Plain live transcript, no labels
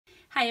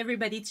Hi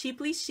everybody,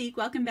 Cheaply Chic.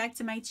 Welcome back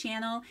to my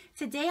channel.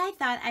 Today I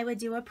thought I would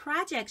do a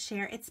project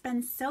share. It's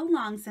been so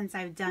long since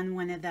I've done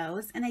one of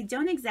those and I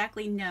don't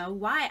exactly know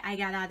why I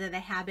got out of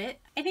the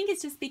habit. I think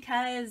it's just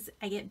because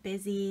I get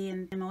busy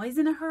and I'm always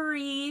in a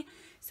hurry,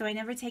 so I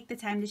never take the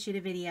time to shoot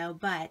a video,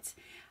 but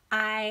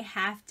I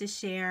have to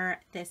share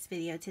this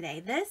video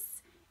today.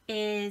 This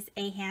is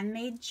a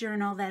handmade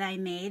journal that I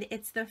made.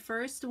 It's the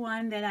first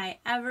one that I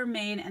ever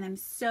made and I'm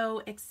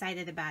so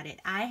excited about it.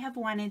 I have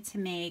wanted to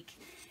make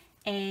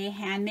a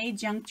handmade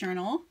junk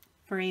journal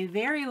for a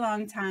very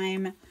long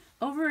time,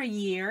 over a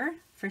year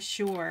for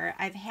sure.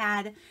 I've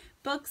had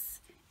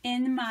books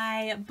in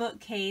my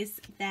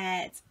bookcase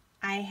that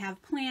I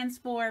have plans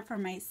for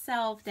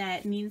myself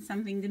that mean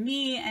something to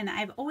me, and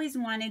I've always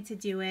wanted to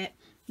do it.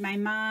 My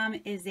mom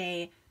is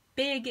a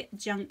big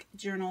junk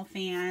journal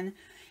fan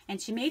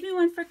and she made me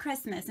one for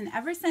Christmas, and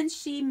ever since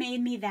she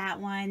made me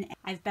that one,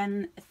 I've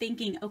been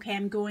thinking, okay,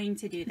 I'm going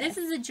to do this.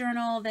 This is a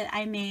journal that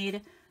I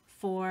made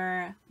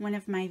for one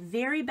of my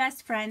very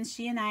best friends.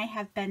 She and I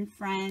have been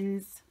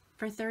friends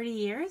for 30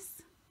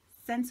 years.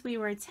 Since we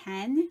were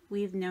 10,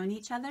 we've known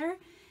each other,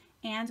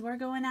 and we're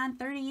going on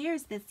 30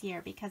 years this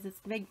year because it's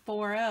the big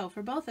 4-0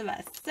 for both of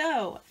us.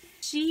 So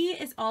she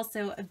is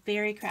also a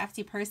very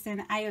crafty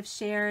person. I have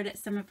shared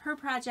some of her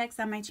projects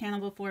on my channel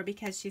before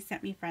because she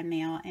sent me friend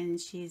mail and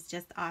she's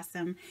just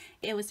awesome.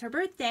 It was her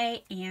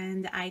birthday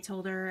and I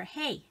told her,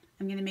 hey,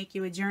 I'm gonna make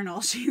you a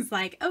journal. She's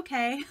like,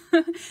 okay.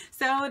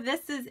 So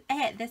this is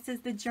it. This is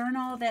the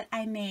journal that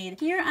I made.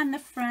 Here on the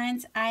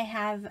front, I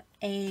have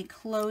a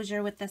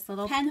closure with this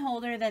little pen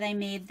holder that I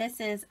made. This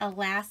is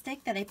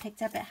elastic that I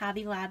picked up at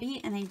Hobby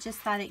Lobby, and I just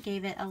thought it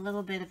gave it a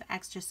little bit of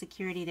extra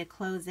security to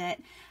close it.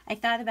 I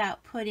thought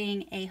about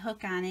putting a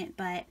hook on it,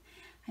 but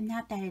I'm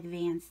not that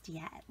advanced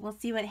yet. We'll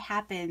see what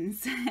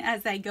happens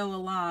as I go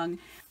along.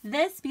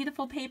 This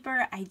beautiful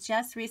paper I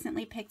just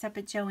recently picked up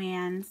at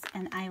Joann's,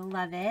 and I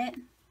love it.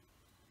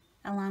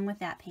 Along with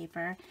that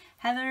paper.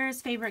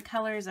 Heather's favorite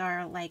colors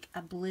are like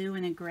a blue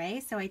and a gray,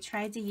 so I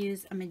tried to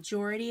use a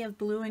majority of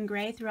blue and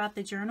gray throughout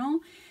the journal,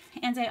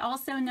 and I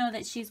also know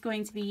that she's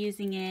going to be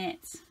using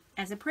it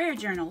as a prayer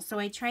journal, so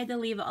I tried to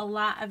leave a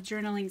lot of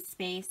journaling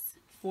space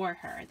for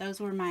her. Those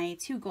were my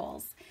two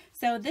goals.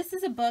 So this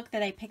is a book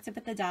that I picked up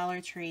at the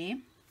Dollar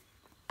Tree,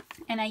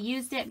 and I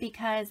used it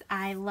because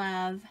I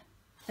love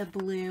the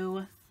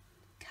blue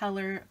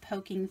color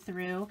poking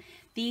through.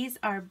 These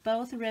are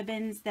both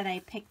ribbons that I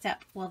picked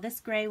up. Well, this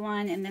gray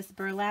one and this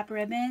burlap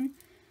ribbon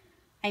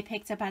I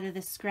picked up out of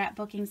the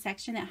scrapbooking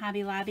section at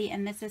Hobby Lobby,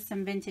 and this is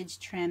some vintage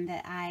trim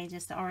that I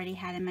just already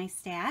had in my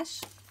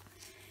stash.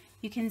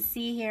 You can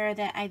see here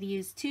that I've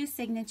used two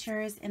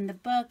signatures in the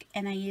book,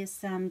 and I used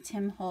some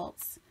Tim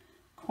Holtz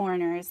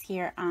corners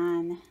here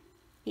on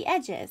the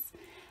edges.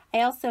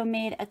 I also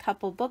made a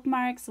couple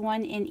bookmarks,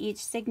 one in each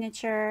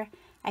signature.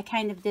 I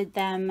kind of did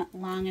them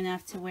long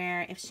enough to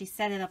where if she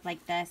set it up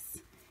like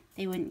this,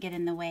 they wouldn't get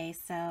in the way.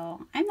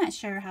 So I'm not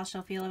sure how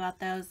she'll feel about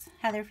those.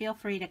 Heather, feel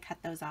free to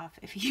cut those off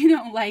if you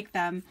don't like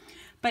them.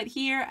 But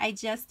here I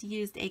just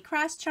used a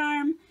cross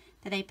charm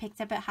that I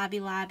picked up at Hobby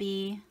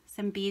Lobby,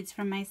 some beads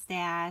from my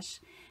stash.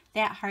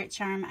 That heart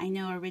charm I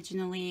know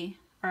originally,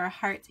 or a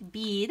heart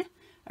bead,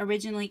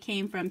 originally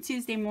came from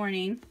Tuesday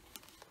Morning.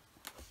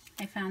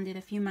 I found it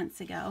a few months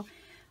ago.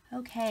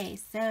 Okay,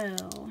 so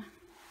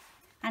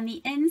on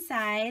the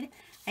inside,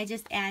 I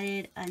just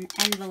added an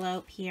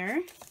envelope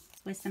here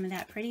with some of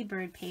that pretty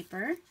bird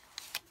paper.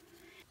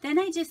 Then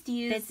I just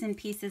used bits and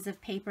pieces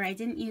of paper. I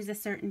didn't use a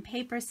certain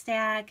paper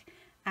stack.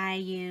 I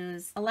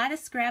used a lot of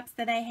scraps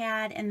that I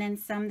had and then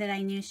some that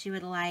I knew she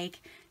would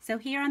like. So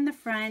here on the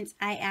front,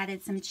 I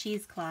added some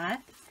cheesecloth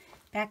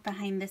back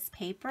behind this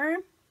paper.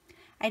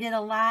 I did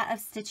a lot of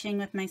stitching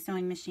with my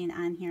sewing machine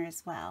on here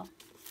as well.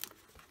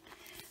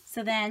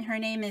 So then her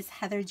name is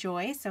Heather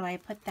Joy, so I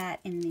put that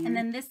in there. And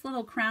then this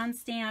little crown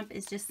stamp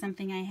is just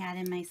something I had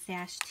in my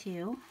stash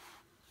too.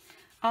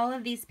 All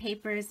of these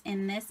papers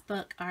in this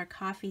book are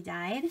coffee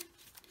dyed.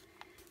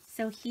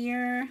 So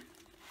here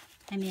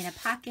I made a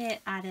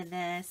pocket out of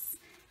this,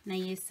 and I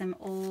used some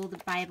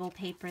old Bible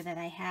paper that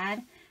I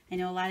had. I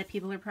know a lot of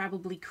people are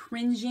probably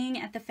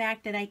cringing at the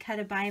fact that I cut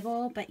a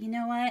Bible, but you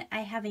know what? I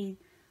have a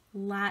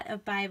lot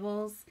of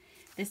Bibles.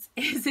 This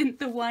isn't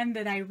the one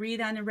that I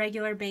read on a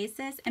regular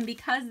basis, and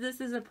because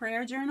this is a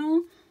prayer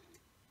journal,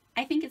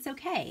 I think it's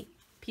okay.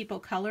 People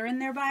color in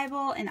their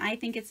Bible, and I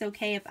think it's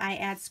okay if I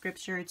add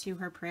scripture to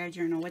her prayer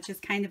journal, which is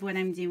kind of what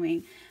I'm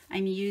doing.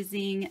 I'm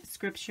using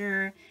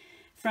scripture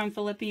from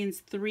Philippians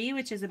 3,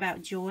 which is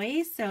about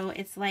joy, so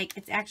it's like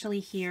it's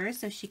actually here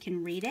so she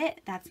can read it.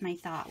 That's my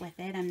thought with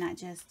it. I'm not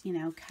just, you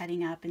know,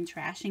 cutting up and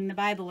trashing the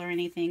Bible or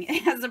anything.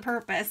 It has a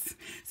purpose.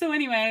 So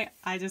anyway,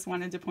 I just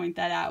wanted to point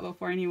that out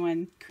before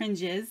anyone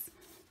cringes.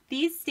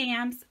 These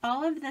stamps,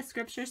 all of the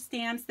scripture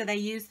stamps that I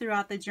use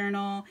throughout the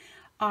journal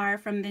are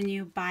from the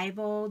new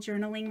Bible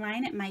journaling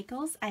line at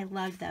Michael's. I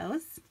love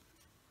those.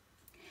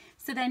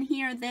 So then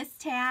here, this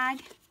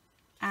tag,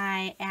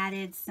 I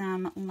added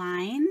some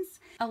lines.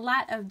 A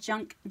lot of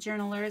junk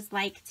journalers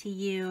like to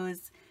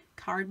use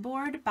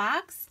cardboard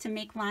box to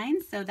make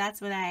lines, so that's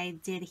what I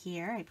did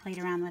here. I played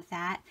around with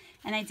that,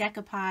 and I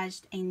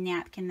decoupaged a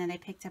napkin that I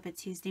picked up at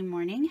Tuesday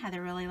morning.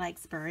 Heather really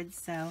likes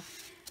birds, so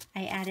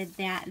I added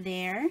that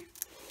there.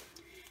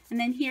 And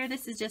then here,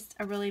 this is just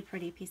a really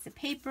pretty piece of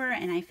paper,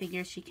 and I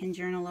figure she can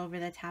journal over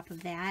the top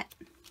of that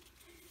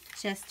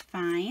just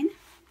fine.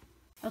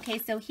 Okay,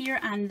 so here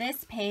on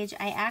this page,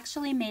 I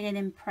actually made an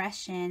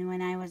impression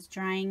when I was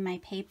drying my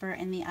paper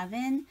in the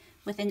oven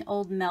with an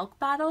old milk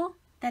bottle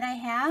that I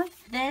have.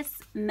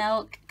 This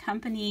milk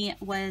company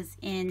was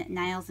in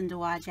Niles and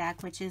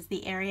Dowagiac, which is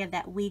the area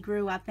that we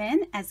grew up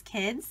in as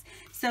kids.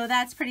 So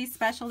that's pretty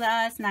special to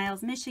us.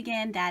 Niles,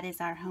 Michigan, that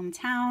is our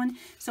hometown.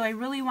 So I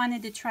really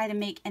wanted to try to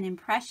make an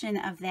impression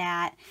of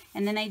that.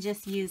 And then I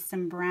just used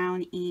some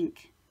brown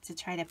ink to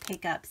try to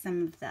pick up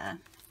some of the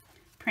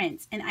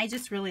prints. And I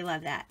just really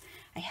love that.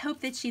 I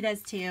hope that she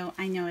does too.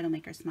 I know it'll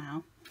make her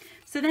smile.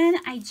 So then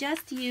I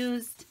just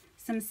used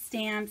some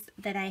stamps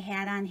that I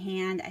had on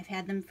hand. I've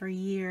had them for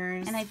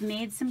years, and I've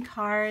made some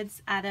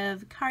cards out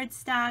of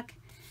cardstock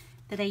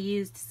that I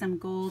used some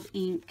gold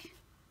ink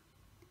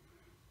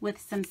with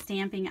some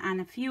stamping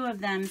on a few of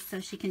them so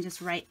she can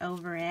just write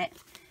over it.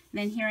 And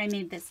then here I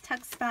made this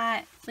tuck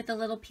spot with a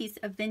little piece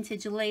of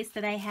vintage lace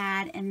that I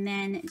had, and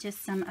then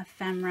just some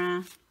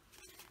ephemera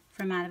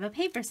from out of a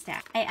paper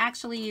stack. I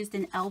actually used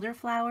an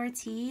elderflower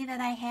tea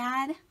that I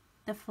had,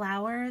 the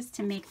flowers,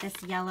 to make this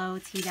yellow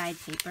tea-dyed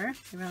paper.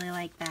 I really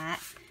like that.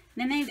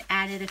 And then I've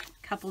added a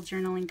couple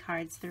journaling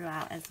cards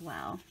throughout as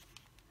well.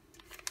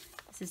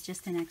 This is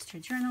just an extra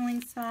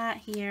journaling spot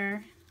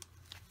here.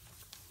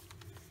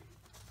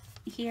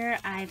 Here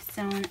I've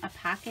sewn a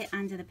pocket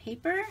onto the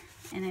paper,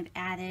 and I've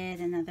added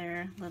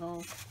another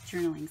little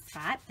journaling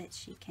spot that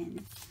she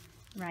can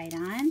write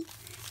on.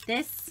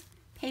 This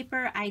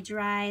paper I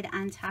dried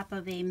on top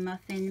of a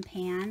muffin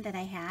pan that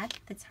I had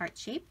that's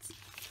heart-shaped.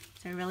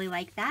 So I really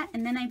like that.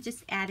 And then I've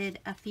just added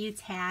a few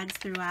tags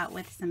throughout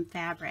with some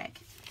fabric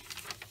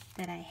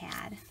that I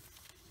had.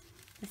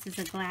 This is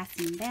a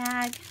glassine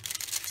bag.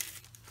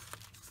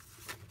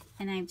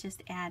 And I've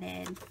just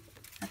added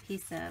a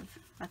piece of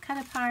a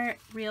cut apart,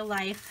 real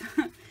life,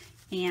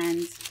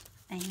 and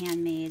a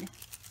handmade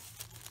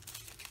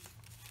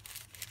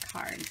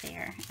card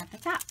there at the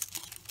top.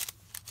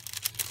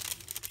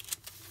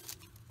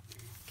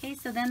 Okay,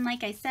 so then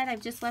like I said,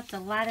 I've just left a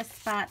lot of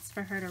spots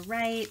for her to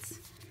write.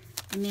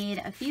 I made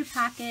a few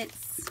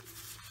pockets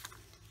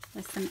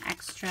with some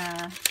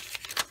extra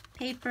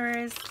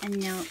papers and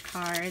note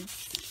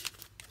cards.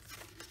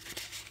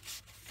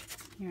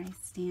 Here I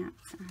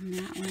stamped on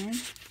that one.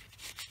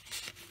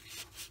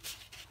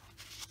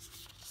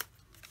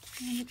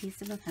 And a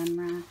piece of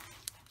ephemera.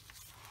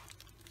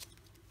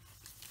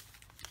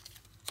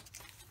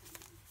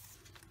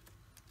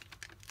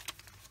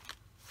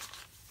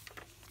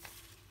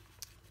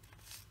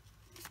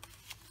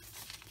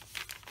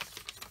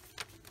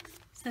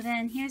 So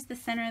then here's the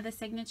center of the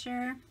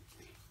signature,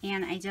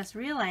 and I just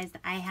realized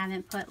I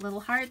haven't put little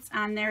hearts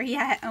on there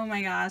yet. Oh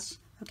my gosh.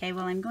 Okay,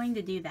 well, I'm going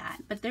to do that,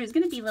 but there's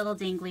going to be little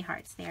dangly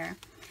hearts there.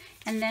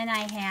 And then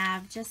I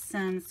have just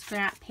some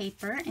scrap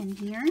paper in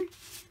here.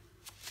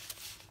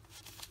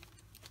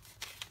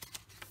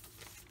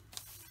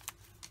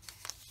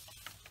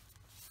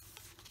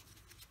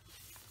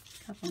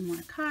 A couple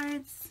more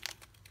cards.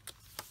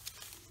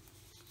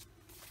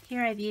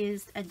 Here I've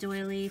used a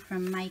doily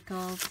from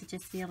Michael's to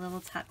just be a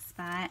little tuck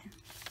spot.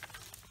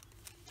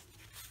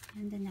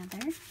 And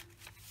another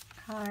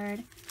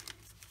card.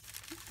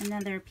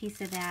 Another piece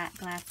of that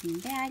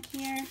glassine bag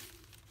here.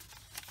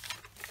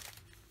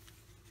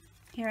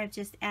 Here I've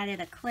just added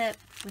a clip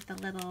with a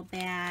little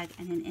bag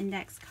and an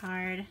index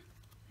card.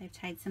 I've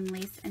tied some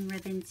lace and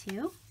ribbon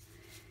too.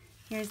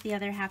 Here's the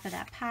other half of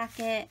that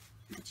pocket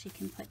that she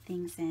can put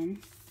things in.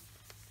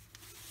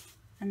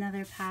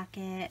 Another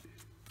pocket.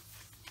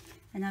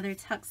 Another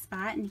tuck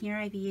spot, and here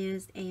I've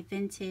used a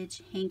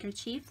vintage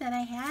handkerchief that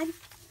I had.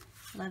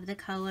 Love the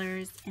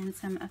colors, and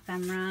some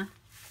ephemera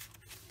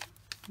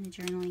and a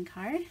journaling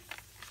card.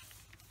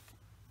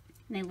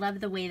 And I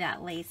love the way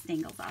that lace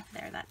dangles off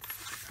there. That's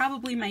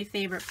probably my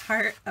favorite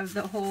part of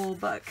the whole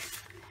book.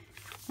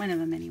 One of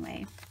them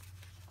anyway.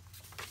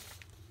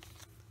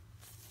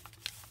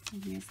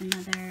 And here's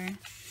another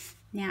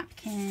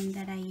napkin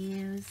that I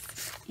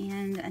used,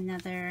 and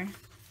another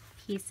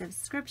piece of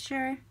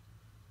scripture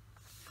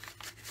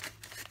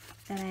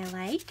that I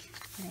like,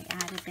 that I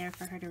added there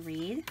for her to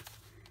read.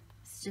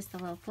 It's just a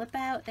little flip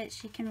out that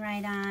she can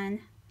write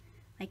on.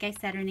 Like I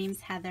said, her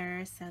name's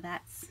Heather, so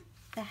that's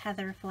the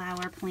heather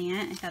flower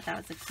plant. I thought that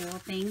was a cool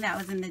thing. That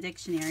was in the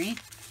dictionary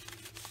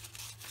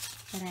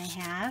that I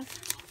have.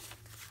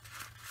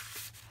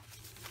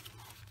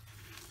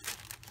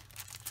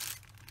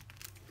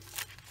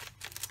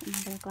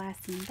 Another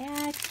glassine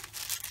bag.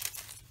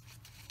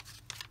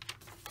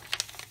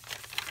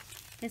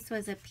 This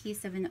was a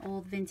piece of an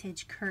old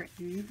vintage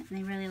curtain, and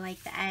I really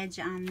like the edge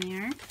on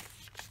there.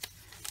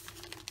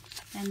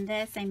 And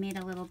this, I made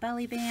a little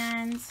belly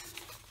band.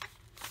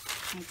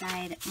 I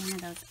dyed one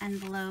of those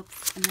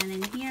envelopes. And then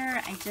in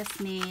here, I just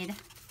made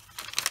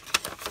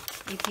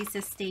a piece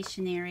of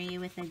stationery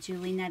with a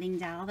Julie Nutting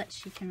doll that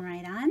she can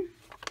write on.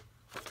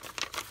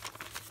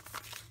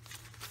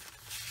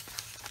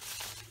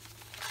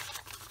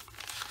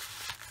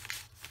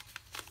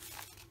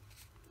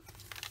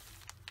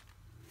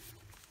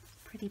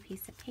 Pretty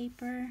piece of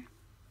paper.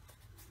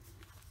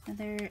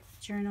 Another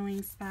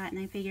journaling spot, and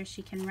I figure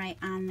she can write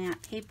on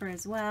that paper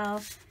as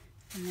well.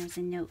 And there's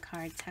a note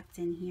card tucked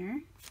in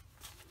here.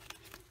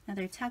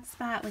 Another tuck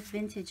spot with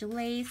vintage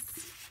lace.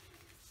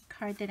 A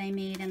card that I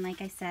made, and like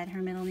I said,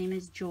 her middle name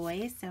is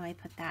Joy, so I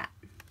put that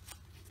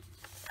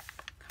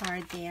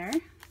card there.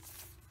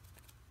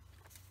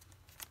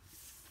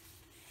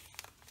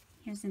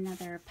 Here's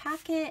another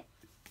pocket.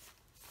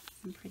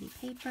 Some pretty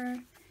paper.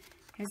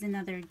 Here's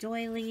another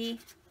doily.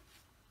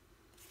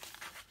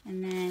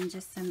 And then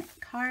just some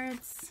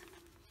cards.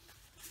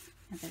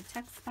 Another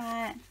tuck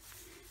spot.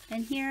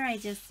 And here I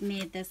just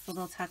made this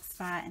little tuck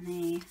spot, and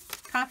I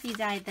coffee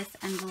dyed this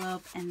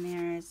envelope, and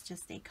there's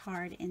just a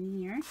card in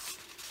here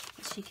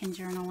that she can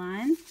journal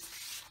on.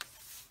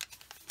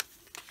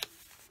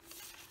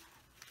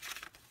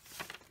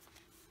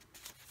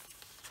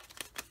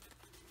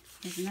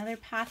 There's another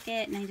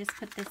pocket, and I just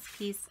put this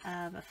piece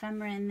of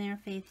ephemera in there,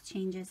 Faith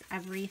Changes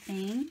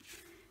Everything,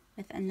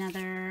 with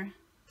another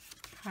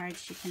card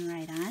she can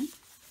write on.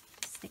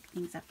 Stick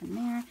things up in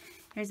there.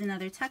 Here's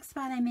another tuck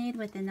spot I made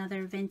with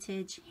another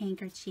vintage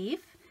handkerchief,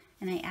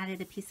 and I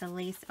added a piece of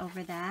lace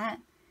over that,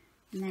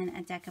 and then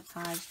a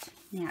decoupaged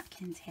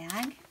napkin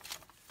tag.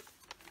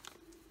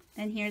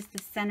 Then here's the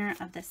center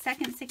of the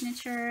second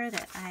signature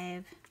that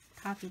I've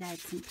coffee dyed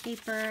some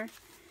paper,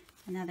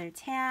 another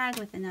tag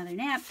with another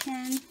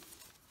napkin,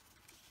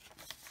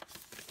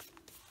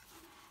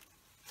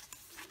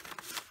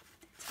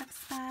 tuck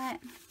spot.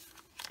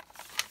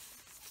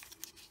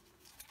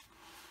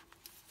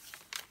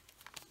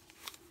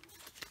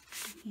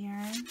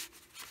 Here,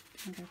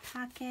 another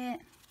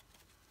pocket.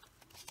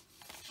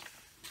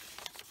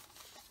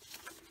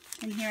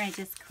 And here I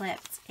just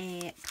clipped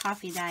a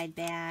coffee dyed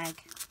bag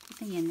with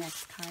the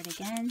index card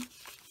again.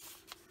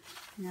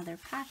 Another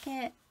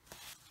pocket.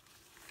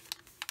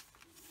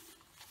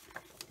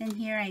 Then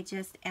here I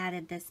just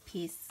added this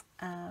piece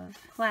of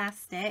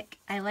plastic.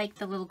 I like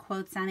the little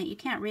quotes on it. You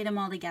can't read them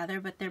all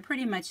together, but they're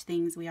pretty much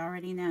things we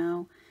already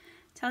know.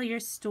 Tell your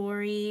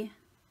story.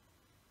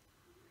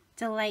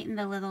 Delight in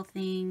the little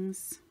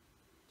things,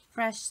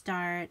 fresh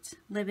start,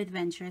 live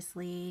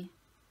adventurously,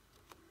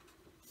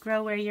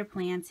 grow where you're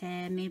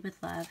planted, made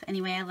with love.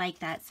 Anyway, I like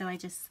that, so I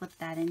just slipped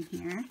that in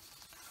here.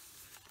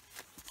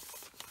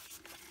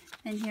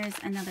 Then here's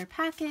another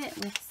pocket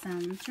with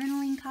some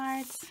journaling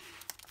cards.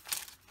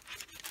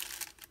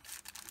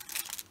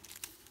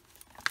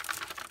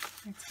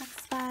 A tuck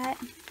spot.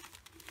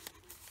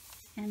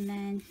 And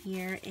then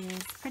here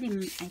is pretty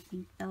much, I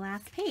think, the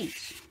last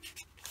page.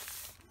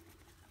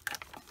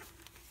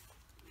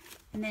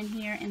 And then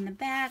here in the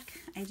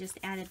back, I just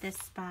added this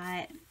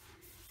spot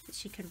that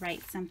she could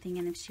write something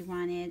in if she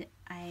wanted.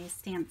 I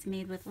stamped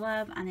Made with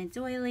Love on a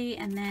doily,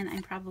 and then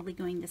I'm probably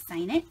going to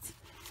sign it.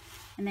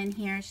 And then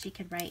here she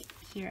could write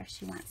here if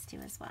she wants to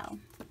as well.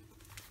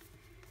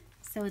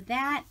 So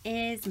that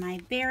is my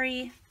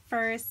very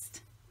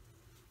first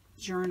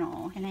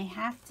journal, and I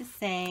have to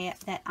say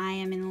that I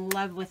am in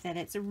love with it.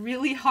 It's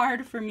really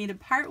hard for me to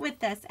part with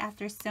this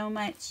after so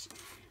much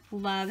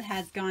love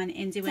has gone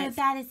into it. So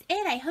that is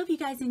it. I hope you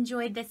guys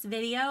enjoyed this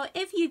video.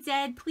 If you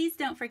did, please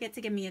don't forget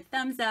to give me a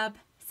thumbs up.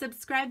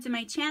 Subscribe to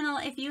my channel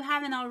if you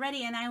haven't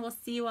already, and I will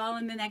see you all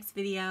in the next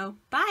video.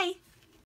 Bye!